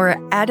 Our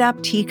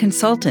adoptee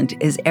consultant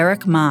is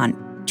Eric Mann.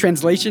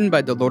 Translation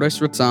by Dolores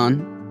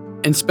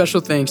Rotzan. And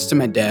special thanks to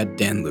my dad,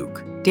 Dan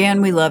Luke.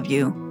 Dan, we love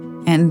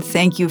you. And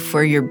thank you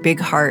for your big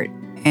heart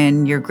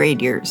and your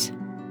great ears.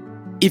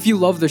 If you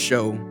love the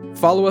show,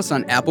 follow us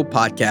on Apple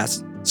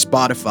Podcasts,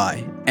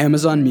 Spotify,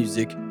 Amazon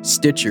Music,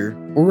 Stitcher,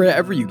 or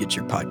wherever you get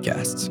your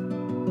podcasts.